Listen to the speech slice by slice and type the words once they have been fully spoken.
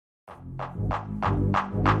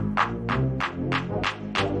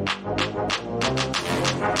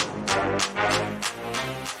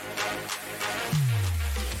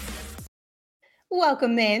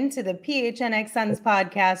Welcome in to the PHNX Suns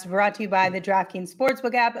podcast, brought to you by the DraftKings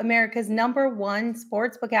Sportsbook app, America's #1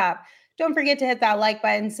 sportsbook app. Don't forget to hit that like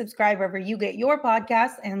button, subscribe wherever you get your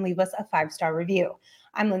podcasts, and leave us a 5-star review.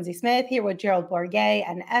 I'm Lindsay Smith here with Gerald Bourguet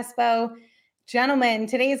and Espo. Gentlemen,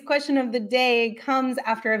 today's question of the day comes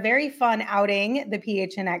after a very fun outing the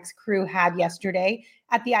PHNX crew had yesterday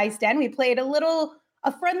at the Ice Den. We played a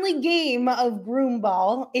friendly game of broom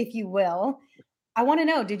ball, if you will. I want to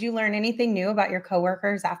know, did you learn anything new about your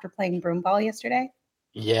coworkers after playing broom ball yesterday?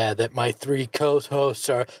 Yeah, that my 3 co-hosts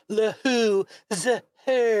are the who, the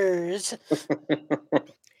hers.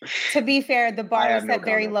 To be fair, the bar was set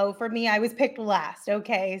very low for me. I was picked last,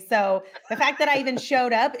 okay? So the fact that I even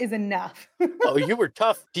showed up is enough. Oh, you were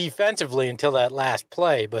tough defensively until that last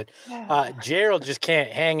play, but Gerald just can't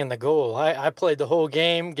hang in the goal. I played the whole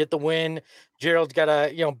game, get the win. Gerald's got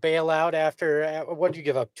to, bail out after, what did you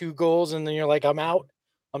give up, 2 goals, and then you're like, I'm out,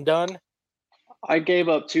 I'm done? I gave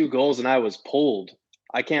up 2 goals, and I was pulled.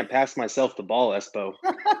 I can't pass myself the ball, Espo.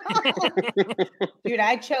 Dude,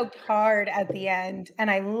 I choked hard at the end,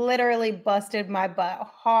 and I literally busted my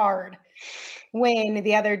butt hard when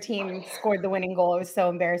the other team scored the winning goal. It was so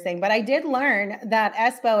embarrassing. But I did learn that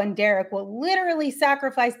Espo and Derek will literally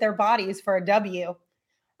sacrifice their bodies for a W.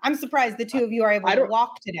 I'm surprised the two of you are able to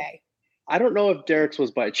walk today. I don't know if Derek's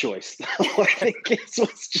was by choice. I think it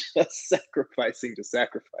was just sacrificing to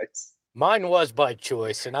sacrifice. Mine was by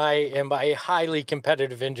choice, and I am a highly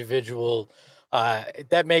competitive individual.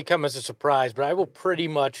 That may come as a surprise, but I will pretty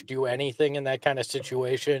much do anything in that kind of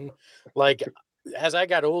situation. Like, as I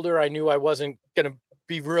got older, I knew I wasn't going to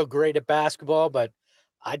be real great at basketball, but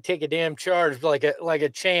I'd take a damn charge like a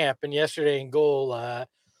champ. And yesterday in goal, I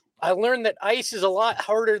learned that ice is a lot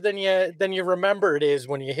harder than you remember it is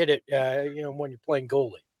when you hit it, when you're playing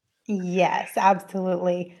goalie. Yes,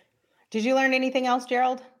 absolutely. Did you learn anything else,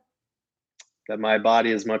 Gerald? That my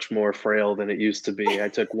body is much more frail than it used to be. I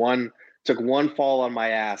took one fall on my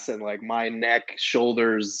ass, and like my neck,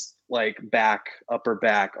 shoulders, like back, upper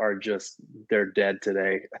back they're dead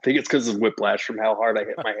today. I think it's because of whiplash from how hard I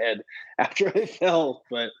hit my head after I fell,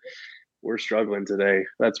 but we're struggling today.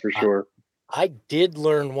 That's for sure. I did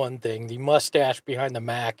learn one thing. The mustache behind the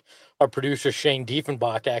Mac, our producer Shane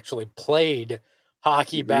Diefenbach, actually played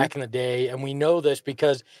hockey back in the day, and we know this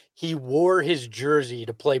because he wore his jersey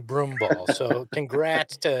to play broom ball. So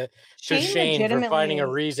congrats to Shane for finding a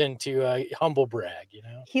reason to humble brag.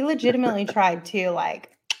 He legitimately tried to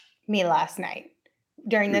like me last night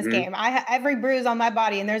during this game. Every bruise on my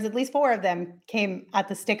body, and there's at least 4 of them, came at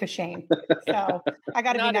the stick of Shane. So I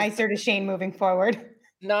got to be nicer to Shane moving forward.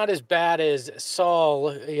 Not as bad as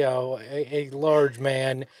Saul, a large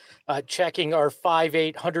man, checking our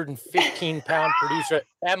 5'8", 115-pound producer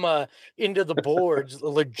Emma into the boards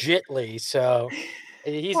legitly. So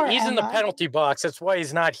he's in the penalty box. That's why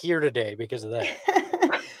he's not here today, because of that.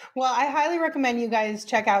 Well, I highly recommend you guys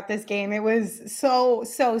check out this game. It was so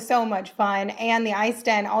much fun. And the Ice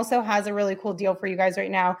Den also has a really cool deal for you guys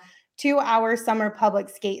right now. 2-hour summer public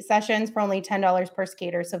skate sessions for only $10 per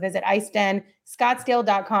skater. So visit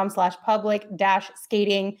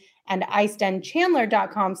IceDen.Scottsdale.com/public-skating and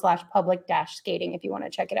IceDenChandler.com/public-skating if you want to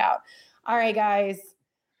check it out. All right, guys,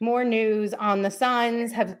 more news on the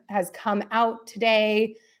Suns has come out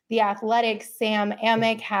today. The Athletic's Sam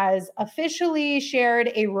Amick has officially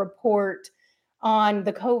shared a report on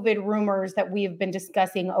the COVID rumors that we've been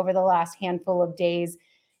discussing over the last handful of days.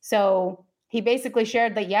 So he basically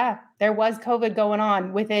shared that, yeah, there was COVID going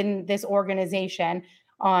on within this organization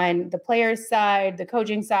on the players' side, the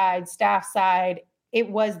coaching side, staff side. It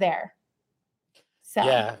was there. So.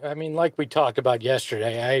 Yeah, I mean, like we talked about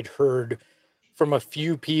yesterday, I had heard from a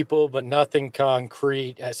few people, but nothing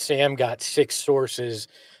concrete. Sam got 6 sources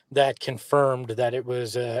that confirmed that it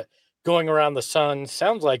was going around the Suns.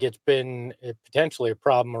 Sounds like it's been potentially a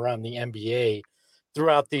problem around the NBA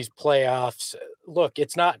throughout these playoffs. Look,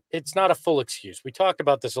 it's not a full excuse. We talked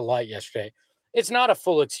about this a lot yesterday. It's not a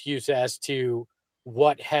full excuse as to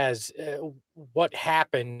what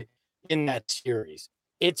happened in that series.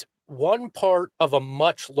 It's one part of a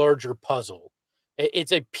much larger puzzle.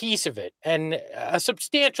 It's a piece of it, and a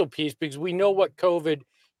substantial piece, because we know what COVID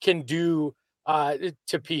can do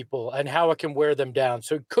to people and how it can wear them down.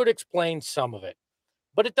 So it could explain some of it,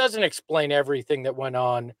 but it doesn't explain everything that went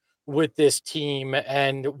on with this team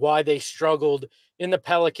and why they struggled in the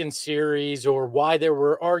Pelican series, or why there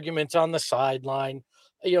were arguments on the sideline.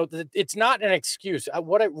 It's not an excuse.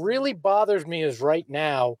 What it really bothers me is right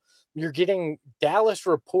now, you're getting Dallas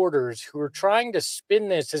reporters who are trying to spin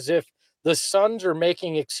this as if the Suns are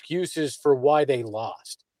making excuses for why they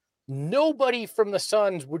lost. Nobody from the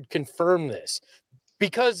Suns would confirm this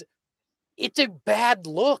because it's a bad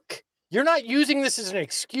look. You're not using this as an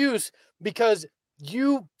excuse because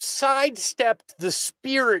you sidestepped the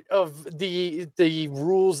spirit of the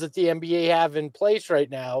rules that the NBA have in place right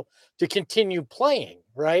now to continue playing,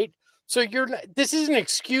 right? So this is an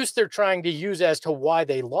excuse they're trying to use as to why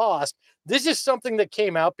they lost. This is something that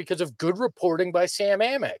came out because of good reporting by Sam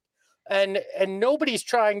Amick. And nobody's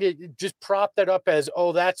trying to just prop that up as,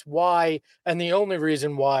 oh, that's why and the only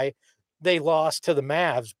reason why they lost to the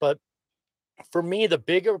Mavs. But for me, the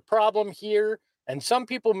bigger problem here, and some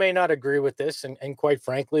people may not agree with this, and quite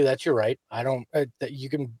frankly, that's your right. I don't, that you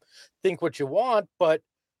can think what you want, but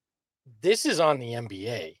this is on the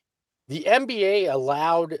NBA. The NBA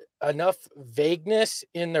allowed enough vagueness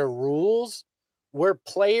in their rules where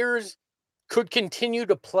players could continue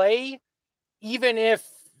to play even if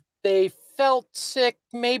they felt sick.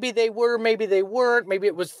 Maybe they were, maybe they weren't. Maybe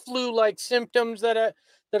it was flu-like symptoms that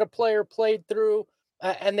a player played through.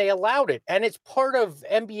 And they allowed it. And it's part of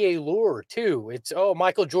NBA lore, too. It's,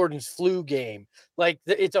 Michael Jordan's flu game. Like,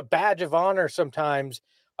 it's a badge of honor sometimes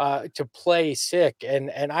to play sick.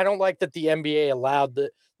 And I don't like that the NBA allowed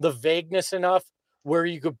the vagueness enough where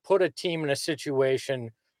you could put a team in a situation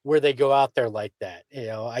where they go out there like that. You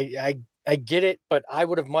know, I get it, but I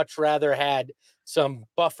would have much rather had some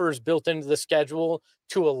buffers built into the schedule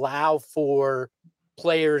to allow for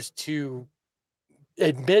players to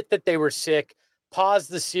admit that they were sick, pause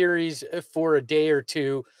the series for a day or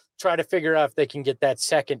two, try to figure out if they can get that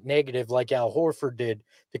second negative like Al Horford did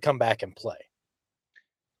to come back and play.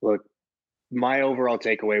 Look, my overall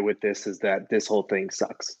takeaway with this is that this whole thing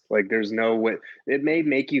sucks. Like, there's no way. It may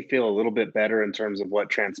make you feel a little bit better in terms of what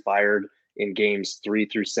transpired in games 3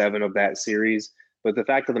 through 7 of that series. But the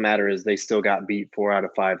fact of the matter is they still got beat 4 out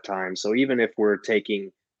of 5 times. So even if we're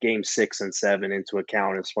taking game 6 and 7 into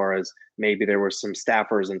account, as far as maybe there were some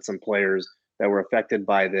staffers and some players that were affected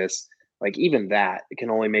by this, like, even that, it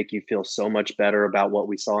can only make you feel so much better about what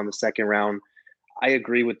we saw in the second round. I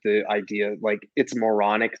agree with the idea. Like, it's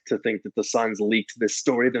moronic to think that the Suns leaked this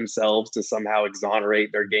story themselves to somehow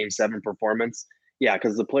exonerate their game 7 performance. Yeah,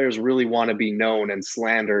 because the players really want to be known and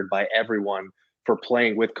slandered by everyone for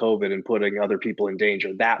playing with COVID and putting other people in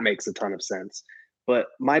danger. That makes a ton of sense. But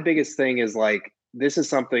my biggest thing is, like, this is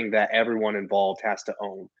something that everyone involved has to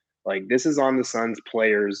own. Like, this is on the Suns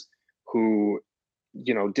players who,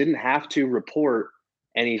 didn't have to report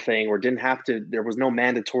anything or there was no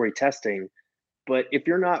mandatory testing. But if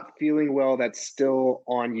you're not feeling well, that's still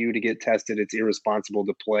on you to get tested. It's irresponsible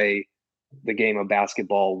to play the game of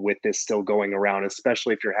basketball with this still going around,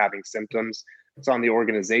 especially if you're having symptoms. It's on the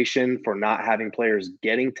organization for not having players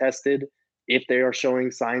getting tested if they are showing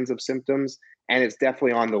signs of symptoms. And it's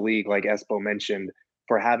definitely on the league, like Espo mentioned,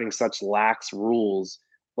 for having such lax rules.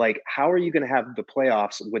 Like, how are you going to have the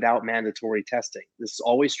playoffs without mandatory testing? This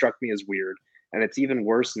always struck me as weird. And it's even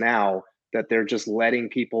worse now that they're just letting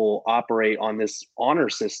people operate on this honor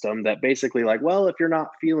system that basically, like, well, if you're not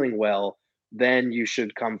feeling well, then you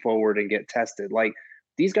should come forward and get tested. Like,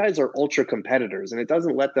 these guys are ultra competitors, and it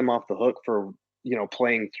doesn't let them off the hook for,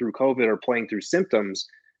 playing through COVID or playing through symptoms.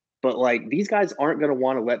 But, like, these guys aren't going to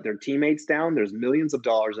want to let their teammates down. There's millions of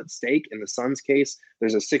dollars at stake. In the Suns' case,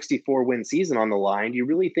 there's a 64-win season on the line. Do you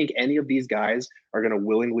really think any of these guys are going to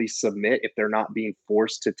willingly submit if they're not being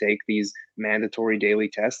forced to take these mandatory daily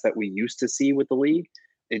tests that we used to see with the league?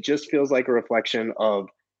 It just feels like a reflection of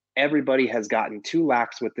everybody has gotten too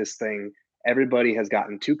lax with this thing. Everybody has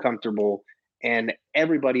gotten too comfortable, and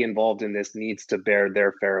everybody involved in this needs to bear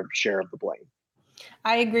their fair share of the blame.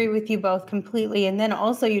 I agree with you both completely. And then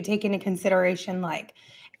also you take into consideration, like,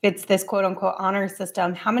 if it's this quote unquote honor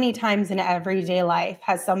system, how many times in everyday life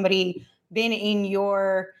has somebody been in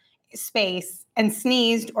your space and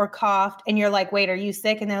sneezed or coughed and you're like, wait, are you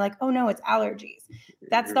sick? And they're like, oh no, it's allergies.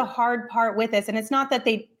 That's the hard part with this. And it's not that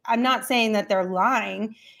I'm not saying that they're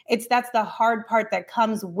lying. That's the hard part that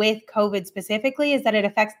comes with COVID specifically, is that it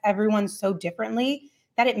affects everyone so differently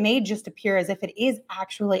that it may just appear as if it is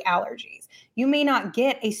actually allergies. You may not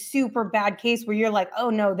get a super bad case where you're like, oh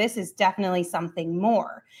no, this is definitely something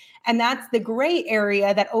more. And that's the gray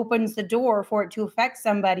area that opens the door for it to affect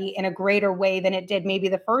somebody in a greater way than it did maybe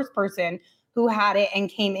the first person who had it and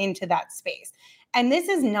came into that space. And this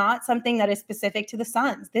is not something that is specific to the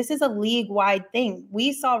Suns. This is a league-wide thing.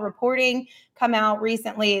 We saw reporting come out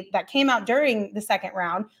recently that came out during the second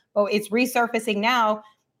round, but it's resurfacing now,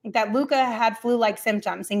 that Luka had flu-like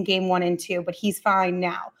symptoms in game 1 and 2, but he's fine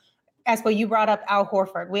now. Espo, you brought up Al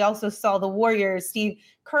Horford. We also saw the Warriors. Steve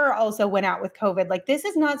Kerr also went out with COVID. Like, this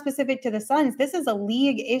is not specific to the Suns. This is a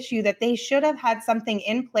league issue that they should have had something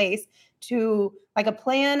in place to, like, a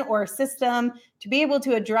plan or a system to be able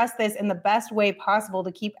to address this in the best way possible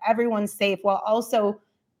to keep everyone safe while also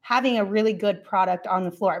having a really good product on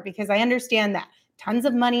the floor. Because I understand that tons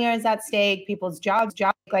of money is at stake, people's jobs,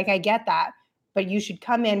 like, I get that. But you should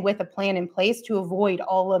come in with a plan in place to avoid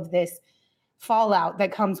all of this fallout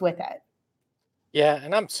that comes with it. Yeah,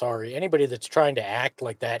 and I'm sorry. Anybody that's trying to act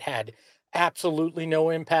like that had absolutely no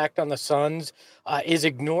impact on the Suns is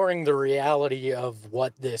ignoring the reality of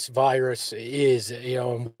what this virus is,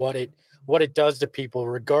 and what it does to people,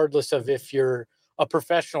 regardless of if you're a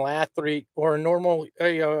professional athlete or a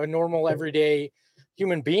normal everyday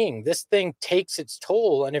human being. This thing takes its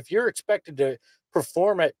toll, and if you're expected to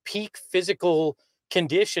perform at peak physical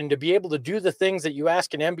condition to be able to do the things that you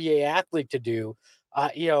ask an NBA athlete to do,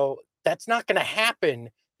 that's not going to happen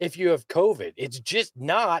if you have COVID. It's just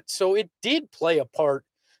not. So it did play a part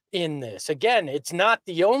in this. Again, it's not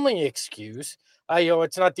the only excuse.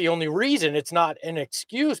 It's not the only reason. It's not an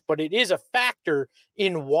excuse, but it is a factor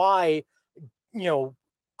in why,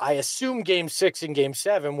 I assume game 6 and game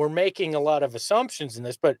 7, we're making a lot of assumptions in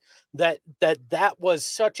this, but that was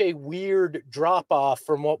such a weird drop off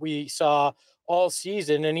from what we saw all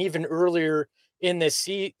season and even earlier in this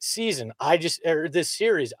season. This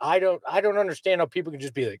series, I don't understand how people can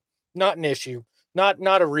just be like, not an issue, not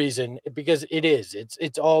a reason, because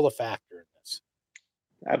it's all a factor in this.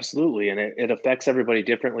 Absolutely. And it affects everybody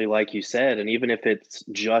differently, like you said. And even if it's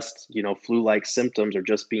just, flu-like symptoms or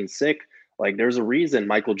just being sick, like, there's a reason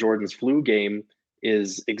Michael Jordan's flu game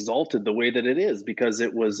is exalted the way that it is, because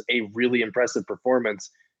it was a really impressive performance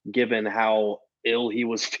given how ill he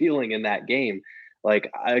was feeling in that game. Like,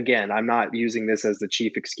 again, I'm not using this as the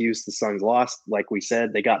chief excuse. The Suns lost. Like we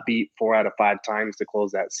said, they got beat 4 out of 5 times to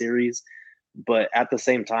close that series. But at the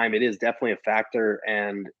same time, it is definitely a factor.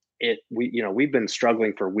 And we've been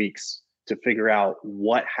struggling for weeks to figure out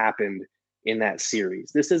what happened in that series.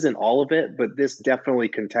 This isn't all of it, but this definitely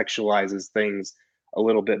contextualizes things a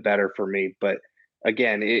little bit better for me. But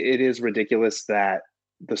again, it is ridiculous that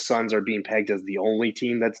the Suns are being pegged as the only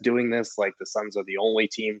team that's doing this. Like, the Suns are the only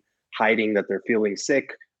team hiding that they're feeling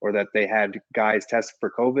sick or that they had guys test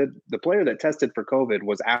for COVID. The player that tested for COVID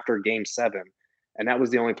was after game 7. And that was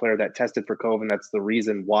the only player that tested for COVID. That's the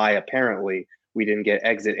reason why apparently we didn't get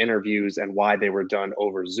exit interviews and why they were done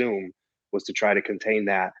over Zoom, was to try to contain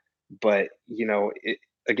that. But,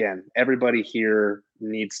 again, everybody here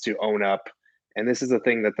needs to own up. And this is a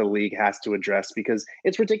thing that the league has to address, because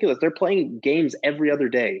it's ridiculous. They're playing games every other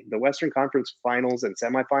day. The Western Conference finals and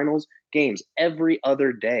semifinals, games every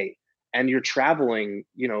other day. And you're traveling,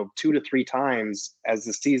 2 to 3 times as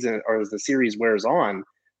the season or as the series wears on.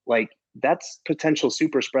 Like, that's potential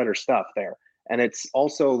super spreader stuff there. And it's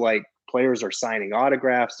also like players are signing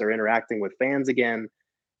autographs, they're interacting with fans again.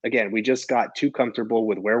 Again, we just got too comfortable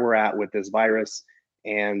with where we're at with this virus.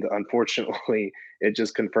 And unfortunately, it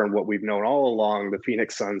just confirmed what we've known all along. The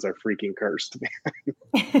Phoenix Suns are freaking cursed.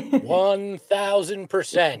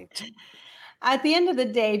 1000%. At the end of the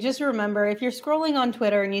day, just remember, if you're scrolling on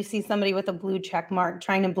Twitter and you see somebody with a blue check mark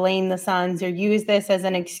trying to blame the Suns or use this as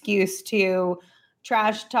an excuse to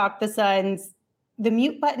trash talk the Suns, the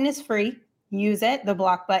mute button is free. Use it. The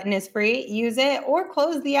block button is free. Use it, or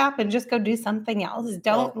close the app and just go do something else.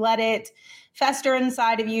 Don't let it fester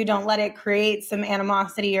inside of you. Don't let it create some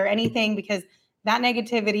animosity or anything, because that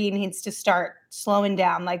negativity needs to start slowing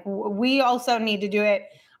down. Like, we also need to do it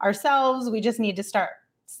ourselves. We just need to start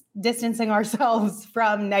distancing ourselves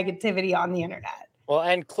from negativity on the internet. Well,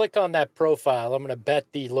 and click on that profile. I'm going to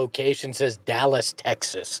bet the location says Dallas,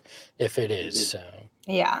 Texas, if it is. So.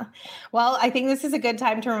 Yeah. Well, I think this is a good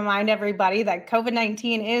time to remind everybody that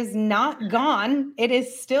COVID-19 is not gone. It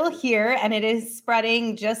is still here, and it is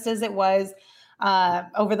spreading just as it was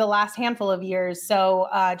over the last handful of years. So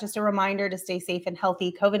just a reminder to stay safe and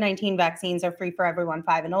healthy. COVID-19 vaccines are free for everyone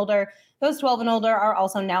 5 and older. Those 12 and older are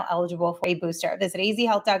also now eligible for a booster. Visit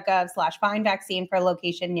azhealth.gov/find vaccine for a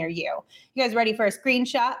location near you. You guys ready for a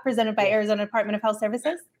screenshot presented by Arizona Department of Health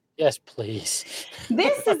Services? Yes, please.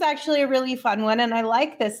 This is actually a really fun one, and I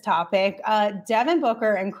like this topic. Devin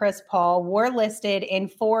Booker and Chris Paul were listed in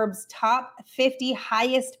Forbes' top 50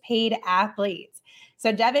 highest paid athletes.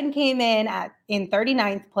 So Devin came in in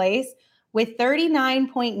 39th place with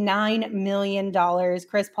 $39.9 million.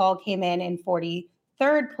 Chris Paul came in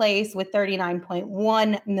 43rd place with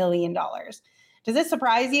 $39.1 million. Does this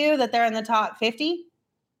surprise you that they're in the top 50?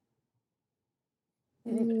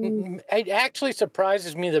 It actually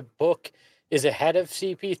surprises me that Book is ahead of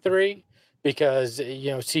CP3, because,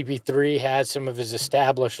 CP3 has some of his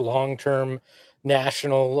established long-term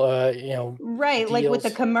national, Right. Like with the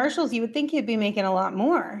deals. commercials, you would think he'd be making a lot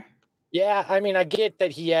more. Yeah, I mean, I get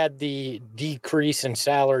that he had the decrease in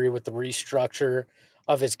salary with the restructure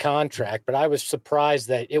of his contract, but I was surprised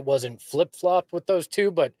that it wasn't flip-flopped with those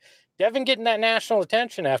two. But Devin getting that national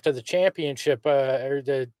attention after the championship or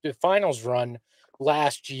the finals run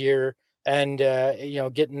last year, and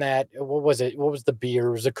getting that, what was it? What was the beer?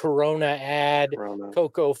 It was a Corona ad, Corona.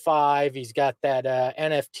 Coco 5. He's got that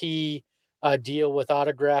NFT deal with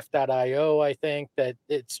Autograph.io. I think that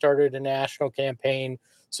it started a national campaign.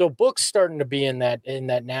 So books starting to be in that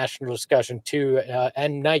national discussion too,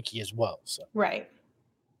 and Nike as well. So Right.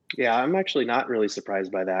 Yeah, I'm actually not really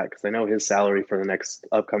surprised by that because I know his salary for the next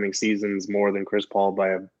upcoming season's more than Chris Paul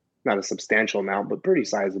by not a substantial amount, but pretty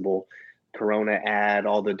sizable. Corona ad,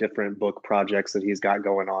 all the different book projects that he's got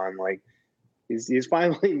going on, like he's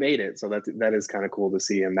finally made it. So that is kind of cool to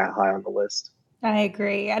see him that high on the list. I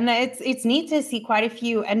agree, and it's neat to see quite a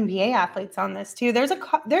few NBA athletes on this too. There's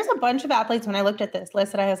a bunch of athletes when I looked at this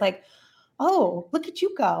list, and I was like, "Oh, look at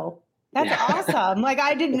you go! That's awesome!" Like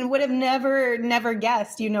I would have never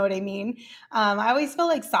guessed. You know what I mean? I always feel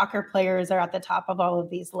like soccer players are at the top of all of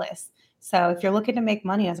these lists. So if you're looking to make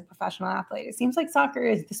money as a professional athlete, it seems like soccer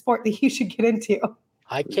is the sport that you should get into.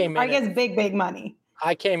 I came in. I guess big money.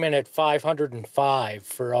 I came in at 505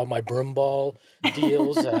 for all my broom ball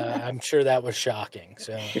deals. I'm sure that was shocking.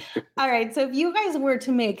 So, all right. So if you guys were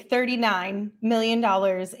to make $39 million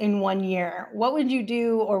in 1 year, what would you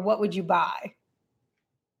do or what would you buy?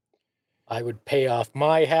 I would pay off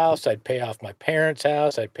my house. I'd pay off my parents'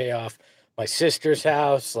 house. I'd pay off my sister's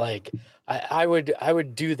house. Like I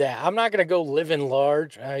would do that. I'm not going to go live in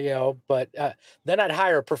large, but then I'd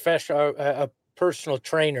hire a professional, a personal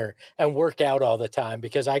trainer and work out all the time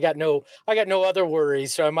because I got no other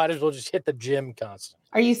worries. So I might as well just hit the gym constantly.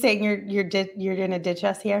 Are you saying you're going to ditch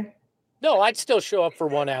us here? No, I'd still show up for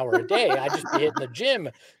 1 hour a day. I'd just be hitting the gym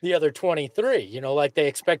the other 23, like they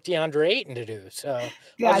expect DeAndre Ayton to do. So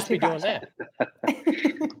I'll just be doing that.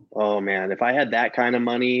 Oh man, if I had that kind of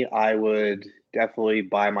money, I would definitely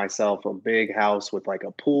buy myself a big house with like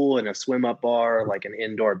a pool and a swim up bar, like an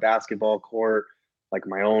indoor basketball court, like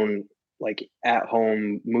my own like at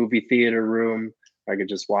home movie theater room. I could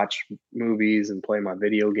just watch movies and play my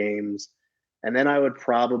video games. And then I'd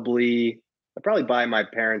probably buy my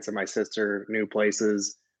parents and my sister new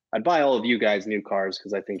places. I'd buy all of you guys new cars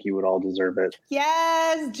because I think you would all deserve it.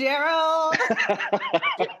 Yes, Gerald.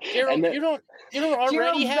 Gerald, you don't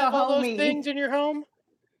already have all those things in your home?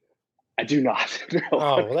 I do not. No,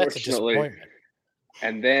 oh, well, that's a disappointment.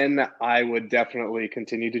 And then I would definitely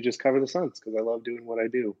continue to just cover the Suns because I love doing what I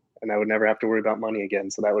do. And I would never have to worry about money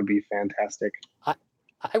again. So that would be fantastic.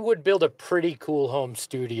 I would build a pretty cool home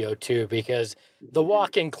studio too, because the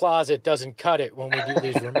walk-in closet doesn't cut it when we do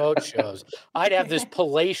these remote shows. I'd have this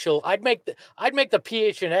palatial. I'd make the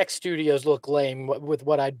PHNX studios look lame with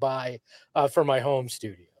what I'd buy for my home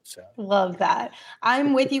studio. So love that.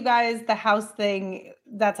 I'm with you guys. The house thing,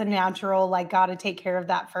 that's a natural. Like, got to take care of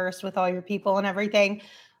that first with all your people and everything.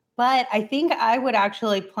 But I think I would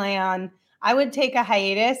actually I would take a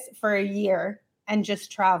hiatus for a year and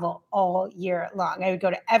just travel all year long. I would go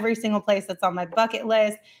to every single place that's on my bucket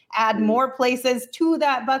list, add more places to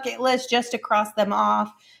that bucket list just to cross them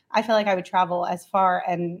off. I feel like I would travel as far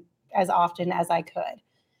and as often as I could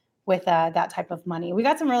with that type of money. We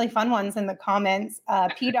got some really fun ones in the comments.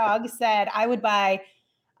 P-Dog said, I would buy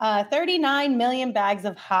 39 million bags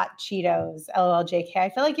of hot Cheetos, LLJK. I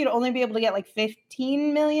feel like you'd only be able to get like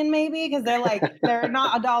 15 million maybe because they're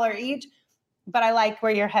not $1 each. But I like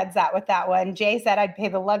where your head's at with that one. Jay said I'd pay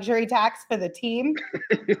the luxury tax for the team.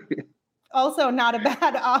 Also not a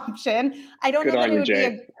bad option. I don't know that it would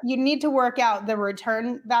be you need to work out the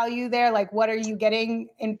return value there. Like what are you getting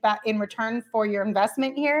in return for your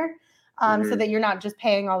investment here? So that you're not just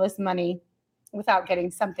paying all this money without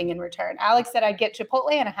getting something in return. Alex said I'd get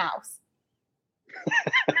Chipotle and a house.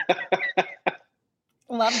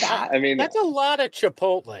 Love that. I mean, that's a lot of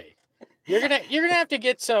Chipotle. You're gonna have to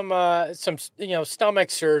get some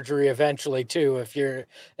stomach surgery eventually too if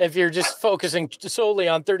you're just focusing solely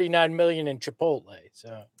on 39 million in Chipotle.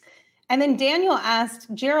 So, and then Daniel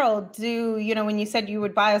asked Gerald, when you said you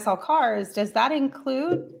would buy us all cars, does that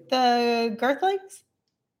include the Girthlings?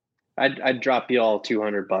 I'd drop you all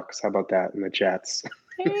 $200. How about that in the chats?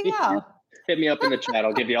 There you go. Hit me up in the chat.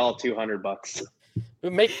 I'll give you all $200.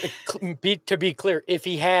 To be clear, if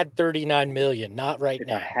he had 39 million, not right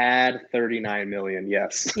now. I had 39 million,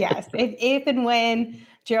 yes. Yes. If and when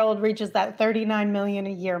Gerald reaches that 39 million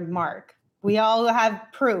a year mark, we all have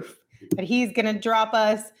proof but he's going to drop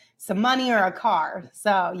us some money or a car.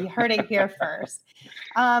 So you heard it here first.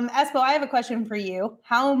 Espo, I have a question for you.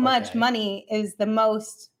 How much money is the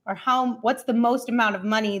most, or what's the most amount of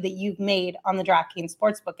money that you've made on the DraftKings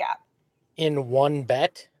Sportsbook app? In one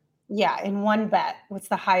bet? Yeah, in one bet. What's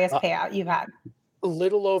the highest payout you've had? A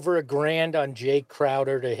little over $1,000 on Jake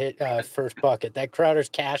Crowder to hit first bucket. That Crowder's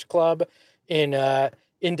Cash Club in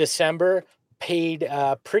December paid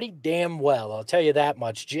pretty damn well. I'll tell you that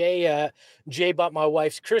much. Jay bought my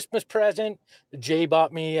wife's Christmas present. Jay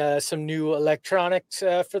bought me some new electronics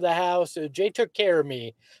for the house. Jay took care of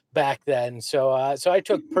me back then. So I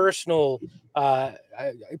took personal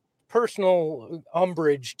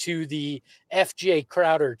umbrage to the FJ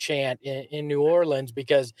Crowder chant in New Orleans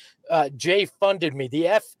because Jay funded me. The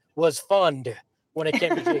F was fund when it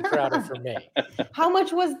came to Jay Crowder for me. How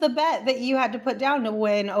much was the bet that you had to put down to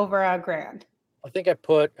win over $1,000? I think I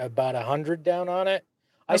put about 100 down on it.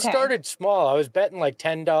 I started small. I was betting like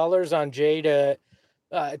 $10 on Jay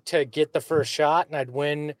to get the first shot and I'd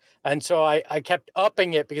win. And so I kept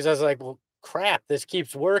upping it because I was like, well, crap, this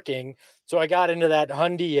keeps working. So I got into that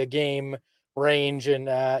Hyundai a game range and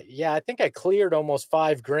I think I cleared almost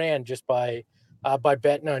 $5,000 just by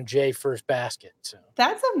betting on Jay first basket. So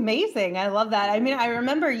that's amazing. I love that. I mean, I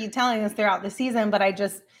remember you telling us throughout the season, but it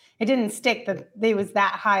didn't stick that it was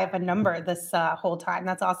that high of a number this whole time.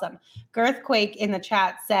 That's awesome. Girthquake in the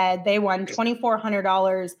chat said they won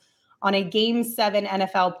 $2,400 on a Game 7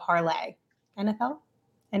 NFL parlay. NFL?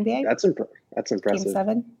 NBA? That's impressive. Game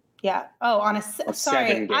 7? Yeah. Oh, on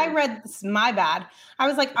sorry, I read this, my bad. I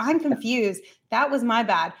was like, I'm confused. That was my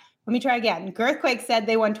bad. Let me try again. Girthquake said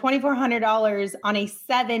they won $2,400 on a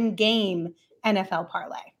 7-game NFL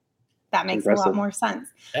parlay. That makes a lot more sense.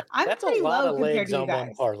 That's pretty low compared to you guys.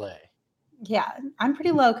 One parlay. Yeah, I'm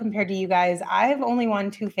pretty low compared to you guys. I've only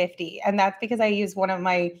won $250, and that's because I used one of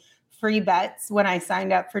my free bets when I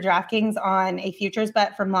signed up for DraftKings on a futures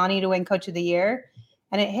bet for Monty to win Coach of the Year.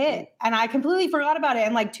 And it hit. And I completely forgot about it.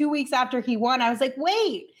 And like 2 weeks after he won, I was like,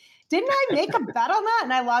 wait, didn't I make a bet on that?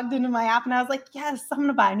 And I logged into my app and I was like, yes, I'm going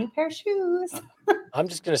to buy a new pair of shoes. I'm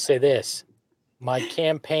just going to say this. My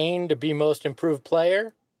campaign to be most improved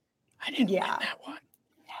player, I didn't win that one.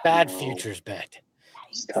 Bad futures bet.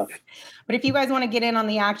 It's tough. But if you guys want to get in on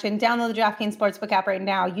the action, download the DraftKings Sportsbook app right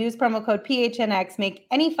now. Use promo code PHNX. Make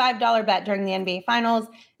any $5 bet during the NBA Finals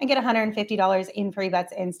and get $150 in free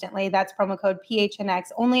bets instantly. That's promo code PHNX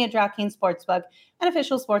only at DraftKings Sportsbook, an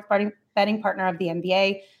official sports betting partner of the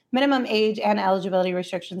NBA. Minimum age and eligibility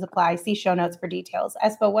restrictions apply. See show notes for details.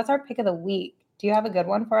 Espo, what's our pick of the week? Do you have a good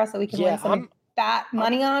one for us that we can win some fat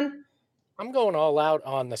money on? I'm going all out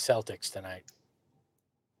on the Celtics tonight.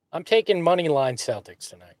 I'm taking money line Celtics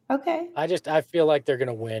tonight. Okay. I feel like they're going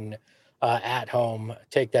to win at home,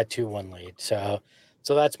 take that 2-1 lead. So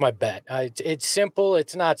that's my bet. It's simple.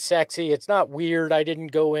 It's not sexy. It's not weird. I didn't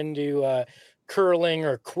go into curling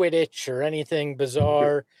or Quidditch or anything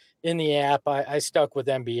bizarre in the app. I stuck with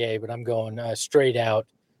NBA, but I'm going straight up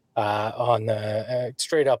on that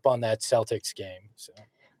Celtics game. So.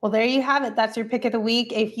 Well, there you have it. That's your pick of the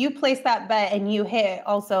week. If you place that bet and you hit,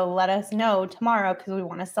 also let us know tomorrow because we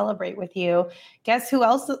want to celebrate with you. Guess who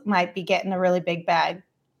else might be getting a really big bag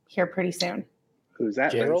here pretty soon? Who's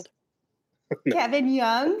that? Gerald? Kevin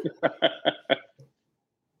Young.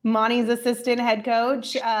 Monty's assistant head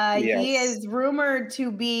coach. Yes. He is rumored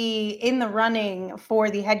to be in the running for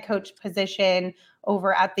the head coach position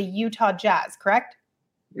over at the Utah Jazz, correct?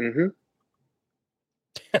 Mm-hmm.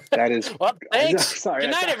 That is well, thanks. Sorry,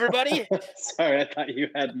 good night, everybody. Sorry, I thought you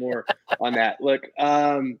had more on that. Look,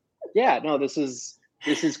 this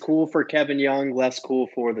is cool for Kevin Young, less cool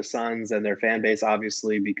for the Suns and their fan base,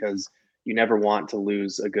 obviously, because you never want to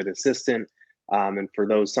lose a good assistant. And for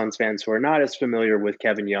those Suns fans who are not as familiar with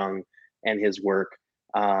Kevin Young and his work,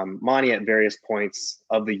 Monty at various points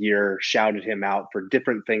of the year shouted him out for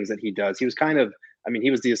different things that he does. He was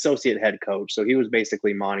he was the associate head coach. So he was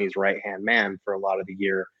basically Monty's right-hand man for a lot of the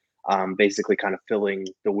year, basically kind of filling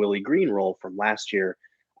the Willie Green role from last year.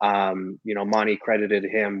 Monty credited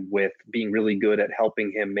him with being really good at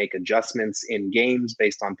helping him make adjustments in games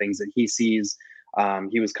based on things that he sees.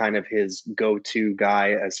 He was kind of his go-to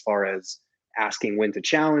guy as far as asking when to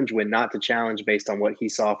challenge, when not to challenge based on what he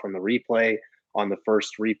saw from the replay on the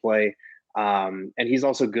first replay. And he's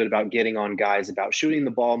also good about getting on guys about shooting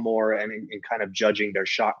the ball more and kind of judging their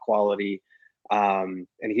shot quality. And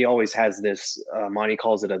he always has this, Monty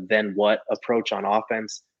calls it a then what approach on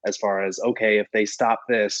offense, as far as, okay, if they stop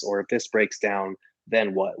this or if this breaks down,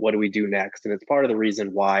 then what? What do we do next? And it's part of the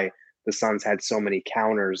reason why the Suns had so many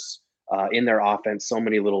counters in their offense, so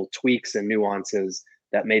many little tweaks and nuances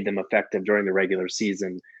that made them effective during the regular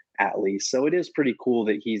season. at least. So it is pretty cool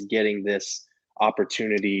that he's getting this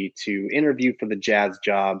opportunity to interview for the Jazz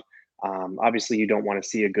job. Obviously, you don't want to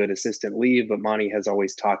see a good assistant leave, but Monty has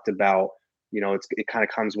always talked about, it kind of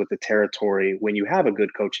comes with the territory. When you have a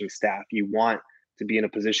good coaching staff, you want to be in a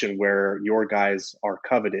position where your guys are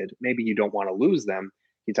coveted. Maybe you don't want to lose them.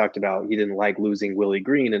 He talked about he didn't like losing Willie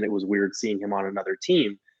Green, and it was weird seeing him on another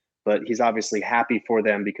team. But he's obviously happy for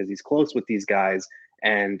them because he's close with these guys.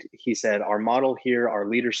 And he said, our model here, our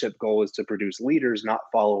leadership goal is to produce leaders, not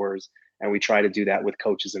followers. And we try to do that with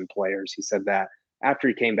coaches and players. He said that after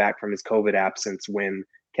he came back from his COVID absence when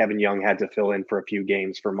Kevin Young had to fill in for a few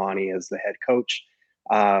games for Monty as the head coach.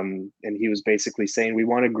 And he was basically saying, we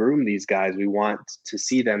want to groom these guys. We want to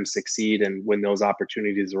see them succeed. And when those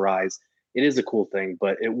opportunities arise, it is a cool thing,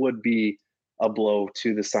 but it would be a blow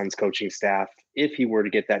to the Suns coaching staff if he were to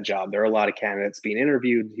get that job. There are a lot of candidates being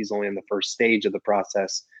interviewed. He's only in the first stage of the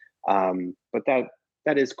process. But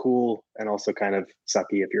that is cool and also kind of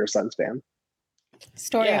sucky if you're a Suns fan.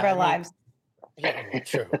 Story of our lives. Yeah,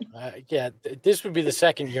 true. This would be the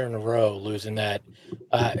second year in a row losing that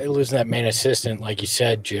main assistant, like you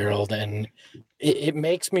said, Gerald, and it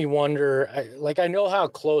makes me wonder. I know how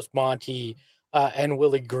close Monty and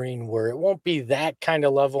Willie Green were. It won't be that kind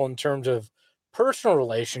of level in terms of personal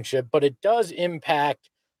relationship, but it does impact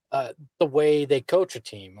the way they coach a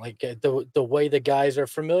team, the way the guys are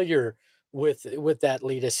familiar with that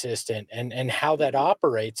lead assistant and how that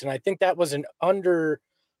operates. And I think that was an under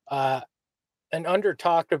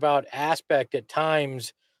talked about aspect at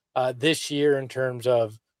times this year in terms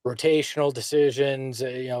of rotational decisions,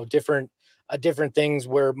 different things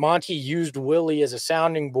where Monty used Willie as a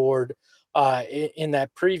sounding board in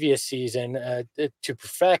that previous season to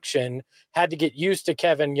perfection, had to get used to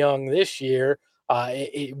Kevin Young this year.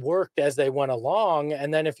 It worked as they went along.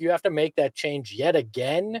 And then if you have to make that change yet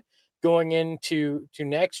again going into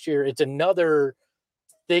next year, it's another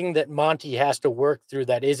thing that Monty has to work through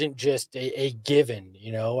that isn't just a given,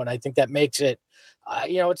 and I think that makes it,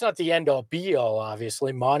 it's not the end all be all.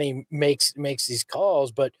 Obviously, Monty makes these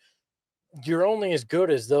calls, but you're only as good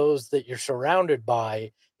as those that you're surrounded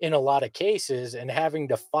by in a lot of cases, and having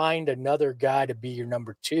to find another guy to be your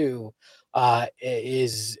number two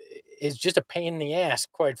is just a pain in the ass,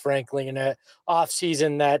 quite frankly, in a off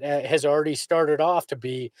season that has already started off to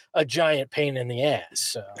be a giant pain in the ass.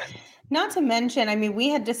 So. Not to mention, I mean, we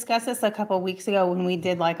had discussed this a couple of weeks ago when we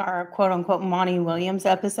did our quote unquote Monty Williams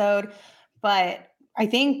episode, but I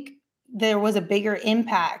think there was a bigger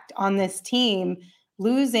impact on this team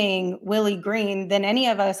losing Willie Green than any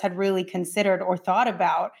of us had really considered or thought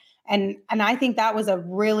about. And I think that was a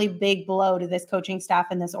really big blow to this coaching staff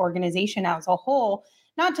and this organization as a whole.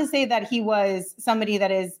 Not to say that he was somebody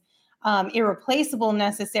that is irreplaceable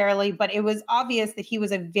necessarily, but it was obvious that he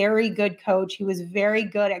was a very good coach. He was very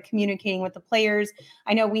good at communicating with the players.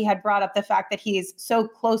 I know we had brought up the fact that he is so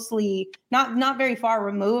closely, not very far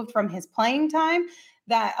removed from his playing time,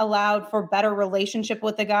 that allowed for better relationship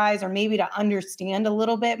with the guys, or maybe to understand a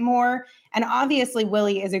little bit more. And obviously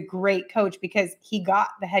Willie is a great coach because he got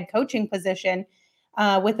the head coaching position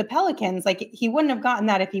with the Pelicans. He wouldn't have gotten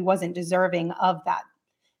that if he wasn't deserving of that.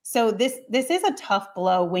 So this is a tough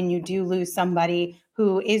blow when you do lose somebody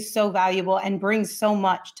who is so valuable and brings so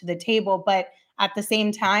much to the table. But at the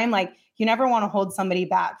same time, you never want to hold somebody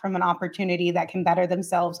back from an opportunity that can better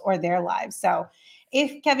themselves or their lives. So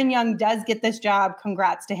if Kevin Young does get this job,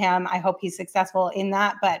 congrats to him. I hope he's successful in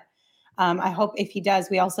that. But I hope if he does,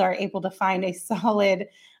 we also are able to find a solid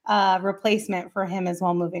replacement for him as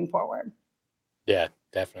well moving forward. Yeah,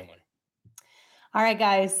 definitely. All right,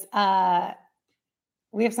 guys.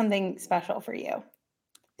 We have something special for you.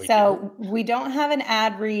 We don't have an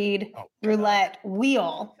ad read roulette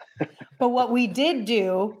wheel, but what we did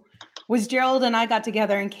do was Gerald and I got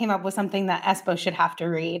together and came up with something that Espo should have to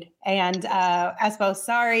read. And Espo,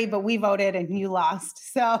 sorry, but we voted and you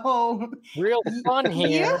lost. So real fun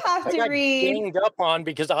here. You have to read. Ganged up on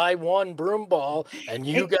because I won Broomball and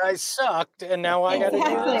you guys sucked, and now I got to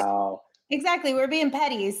do this. Exactly. We're being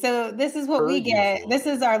petty. So this is what we get. This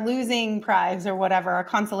is our losing prize or whatever, our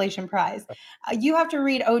consolation prize. You have to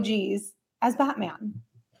read OGs as Batman.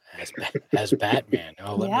 As Batman.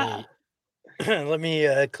 Oh, let me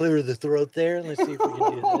clear the throat there. Let's see if we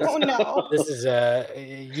can do this. Oh no. This is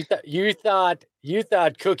you thought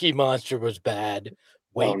Cookie Monster was bad.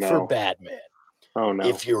 Wait for Batman. Oh no.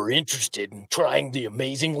 If you're interested in trying the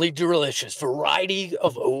amazingly delicious variety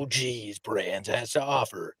of OG's brands has to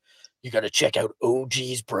offer, you got to check out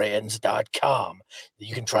ogsbrands.com.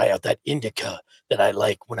 You can try out that indica that I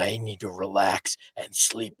like when I need to relax and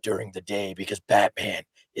sleep during the day, because Batman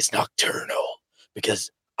is nocturnal, because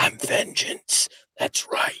I'm vengeance. That's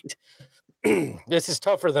right. This is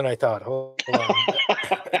tougher than I thought. Hold on.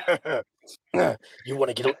 You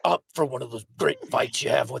want to get up for one of those great fights you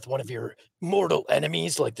have with one of your mortal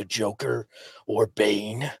enemies like the Joker or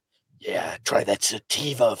Bane? Yeah, try that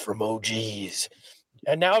sativa from OGs.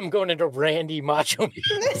 And now I'm going into Randy Macho Man.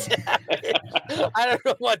 I don't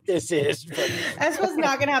know what this is. But... Espo's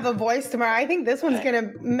not going to have a voice tomorrow. I think this one's going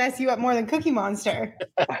to mess you up more than Cookie Monster.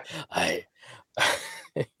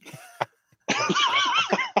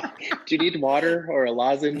 Do you need water or a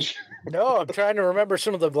lozenge? No, I'm trying to remember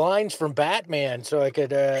some of the lines from Batman so I could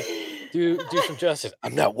do some justice.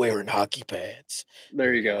 I'm not wearing hockey pads.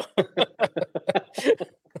 There you go.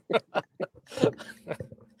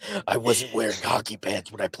 I wasn't wearing hockey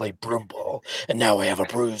pads when I played broom ball, and now I have a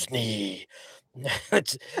bruised knee.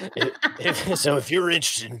 So if you're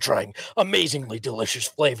interested in trying amazingly delicious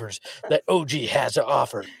flavors that OG has to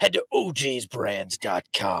offer, head to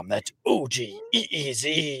ogsbrands.com. That's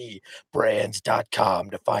OGEEZ brands.com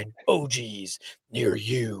to find OGs near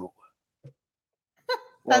you.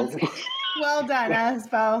 That's well done,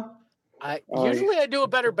 Espo. Usually I do a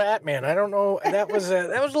better Batman. I don't know. That was a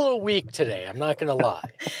little weak today. I'm not going to lie.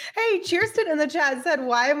 Hey, Cheerston in the chat said,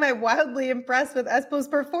 "Why am I wildly impressed with Espo's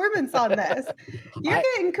performance on this?" You're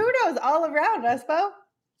getting kudos all around, Espo.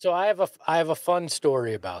 So I have a fun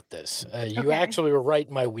story about this. You actually were right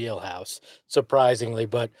in my wheelhouse, surprisingly.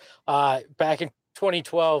 But back in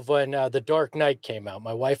 2012, when The Dark Knight came out,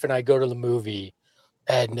 my wife and I go to the movie,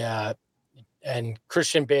 and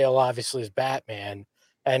Christian Bale obviously is Batman.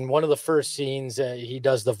 And one of the first scenes, he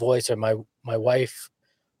does the voice, and my wife,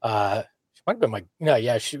 she might have been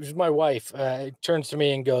she was my wife. Turns to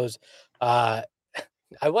me and goes,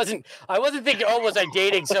 I wasn't thinking, was I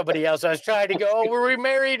dating somebody else? I was trying to go, were we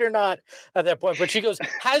married or not at that point? But she goes,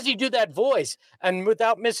 how does he do that voice? And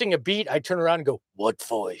without missing a beat, I turn around and go, what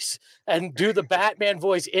voice? And do the Batman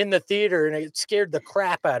voice in the theater, and it scared the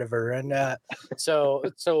crap out of her. And so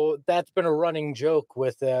that's been a running joke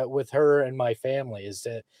with her and my family, is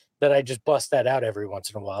that I just bust that out every once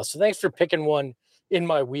in a while. So thanks for picking one in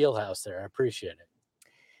my wheelhouse there. I appreciate it.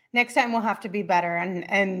 Next time we'll have to be better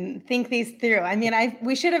and think these through. I mean,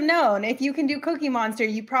 we should have known if you can do Cookie Monster,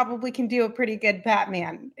 you probably can do a pretty good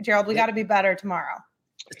Batman. Gerald, we got to be better tomorrow.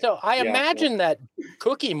 So I imagine that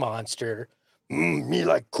Cookie Monster, me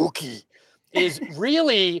like cookie, is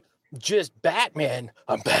really just Batman.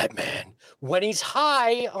 I'm Batman when he's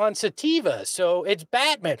high on sativa. So it's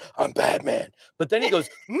Batman. I'm Batman. But then he goes,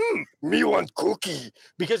 me want cookie,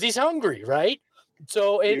 because he's hungry, right?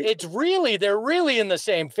 So it's really, they're really in the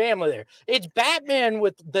same family there. It's Batman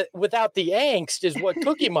without the angst is what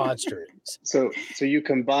Cookie Monster is. So you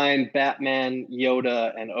combine Batman,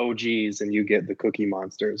 Yoda, and OGs, and you get the Cookie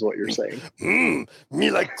Monster, is what you're saying.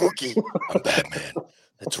 Me like cookie. I'm Batman.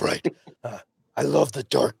 That's right. I love the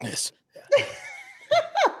darkness.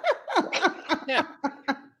 Yeah.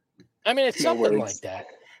 I mean, it's something like that.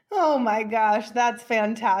 Oh my gosh, that's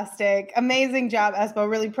fantastic. Amazing job,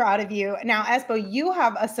 Espo. Really proud of you. Now, Espo, you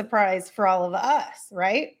have a surprise for all of us,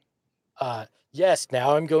 right? Yes,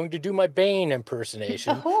 now I'm going to do my Bane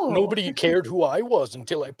impersonation. Oh. Nobody cared who I was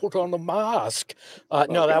until I put on the mask.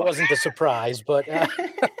 No, that wasn't the surprise, but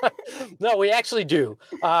no, we actually do.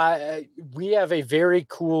 We have a very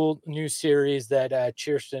cool new series that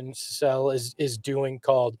Cheerston Sell is doing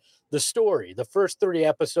called The Story. The first 30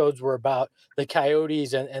 episodes were about the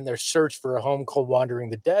Coyotes and their search for a home called Wandering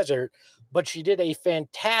the Desert. But she did a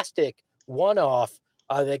fantastic one-off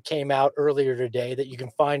that came out earlier today that you can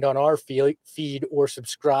find on our feed or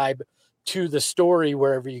subscribe to The Story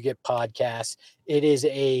wherever you get podcasts. It is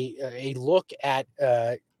a look at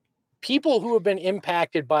people who have been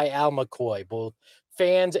impacted by Al McCoy, both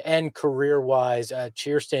fans and career-wise.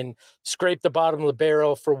 Cheerston scraped the bottom of the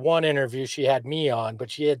barrel for one interview she had me on,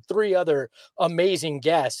 but she had 3 other amazing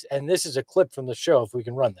guests, and this is a clip from the show, if we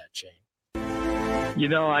can run that, Shane. You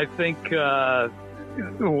know, I think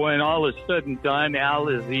when all is said and done, Al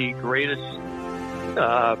is the greatest,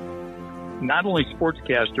 not only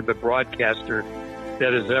sportscaster, but broadcaster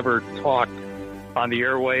that has ever talked on the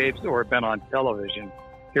airwaves or been on television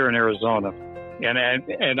here in Arizona.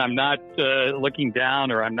 And I'm not looking down,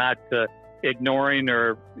 or I'm not ignoring,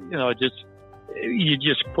 or, you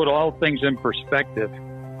just put all things in perspective.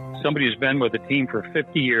 Somebody who's been with the team for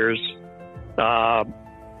 50 years,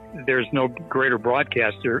 there's no greater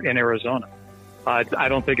broadcaster in Arizona. I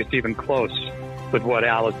don't think it's even close with what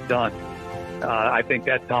Al has done. I think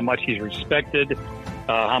that's how much he's respected,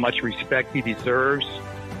 how much respect he deserves,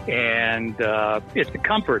 and it's a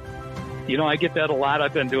comfort. I get that a lot.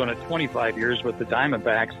 I've been doing it 25 years with the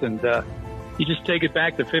Diamondbacks, and you just take it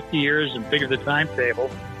back to 50 years and figure the timetable.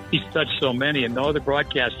 he's touched so many, and no other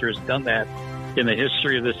broadcaster has done that in the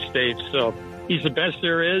history of the state. So he's the best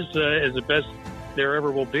there is the best there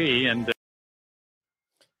ever will be. And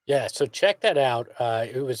yeah, so check that out.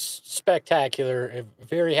 It was spectacular.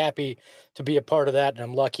 Very happy to be a part of that, and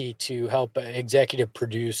I'm lucky to help executive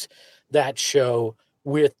produce that show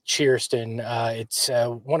with Cheerston. It's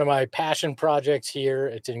one of my passion projects here.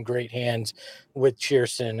 It's in great hands with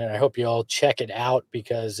Cheerston, and I hope you all check it out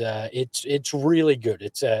because it's really good.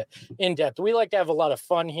 It's in depth. We like to have a lot of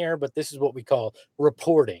fun here, but this is what we call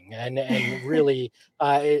reporting and really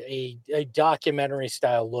a documentary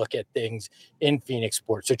style look at things in Phoenix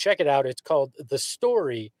sports. So check it out. It's called The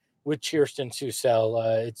Story with Cheerston Susel.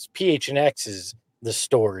 It's PHNX's The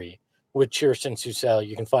Story with Cheerston Susel.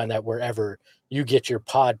 You can find that wherever you get your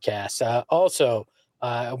podcasts. Also,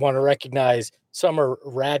 I want to recognize Summer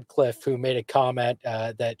Radcliffe, who made a comment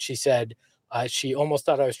that she said she almost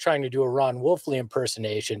thought I was trying to do a Ron Wolfley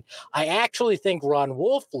impersonation. I actually think Ron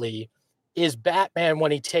Wolfley is Batman when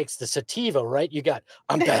he takes the sativa, right? You got,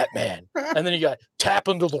 I'm Batman. And then you got, tap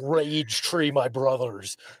into the rage tree, my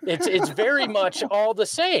brothers. It's very much all the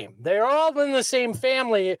same. They're all in the same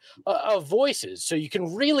family of voices. So you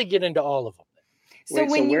can really get into all of them. So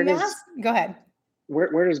when you go ahead.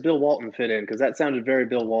 Where does Bill Walton fit in? Because that sounded very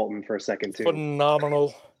Bill Walton for a second too.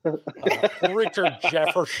 Phenomenal. Richard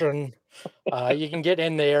Jefferson. You can get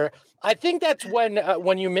in there. I think that's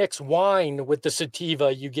when you mix wine with the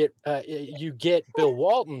sativa, you get Bill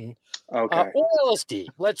Walton. Okay. Or LSD.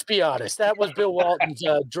 Let's be honest. That was Bill Walton's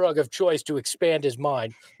drug of choice to expand his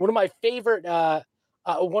mind. One of my favorite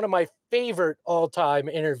all-time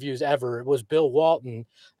interviews ever was Bill Walton,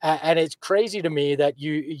 and it's crazy to me that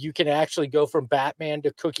you can actually go from Batman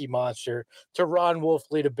to Cookie Monster to Ron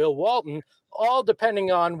Wolfley to Bill Walton, all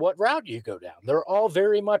depending on what route you go down. They're all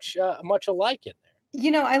very much alike in there. You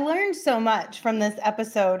know, I learned so much from this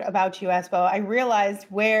episode about you, Espo. I realized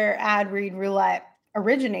where Ad Read Roulette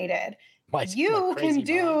originated. You can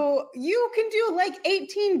do like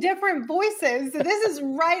 18 different voices. So this is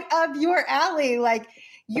right up your alley. Like,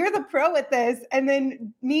 you're the pro at this. And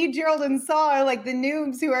then me, Gerald, and Saul are like the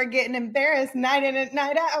noobs who are getting embarrassed night in and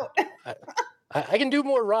night out. I can do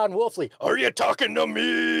more Ron Wolfley. Are you talking to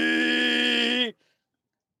me?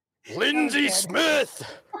 Lindsay Smith,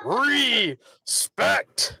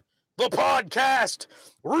 respect the podcast,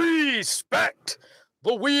 respect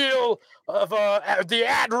the wheel of the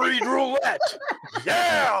Ad Read Roulette.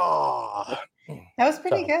 Yeah. That was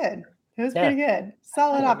pretty good. It was pretty good.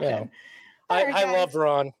 Solid option. Yeah. I love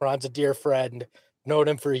Ron. Ron's a dear friend. Known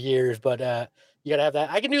him for years, but you got to have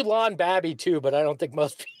that. I can do Lon Babby too, but I don't think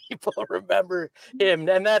most people remember him.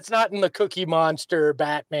 And that's not in the Cookie Monster,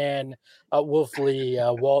 Batman,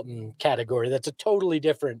 Wolfley, Walton category. That's a totally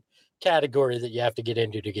different category that you have to get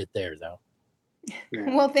into to get there, though.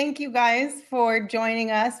 Well, thank you guys for joining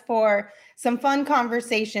us for some fun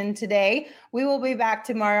conversation today. We will be back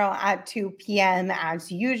tomorrow at 2 p.m.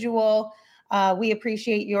 as usual. We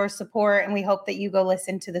appreciate your support, and we hope that you go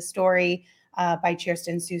listen to The Story by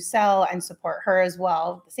Cheerston Susel and support her as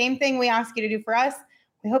well. The same thing we ask you to do for us,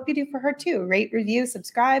 we hope you do for her too. Rate, review,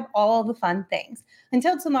 subscribe, all the fun things.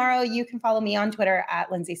 Until tomorrow, you can follow me on Twitter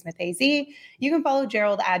at Lindsay Smith AZ. You can follow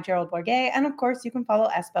Gerald at Gerald Bourget. And of course, you can follow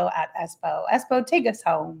Espo at Espo. Espo, take us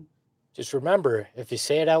home. Just remember, if you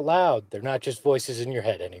say it out loud, they're not just voices in your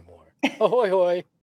head anymore. Ahoy, hoy.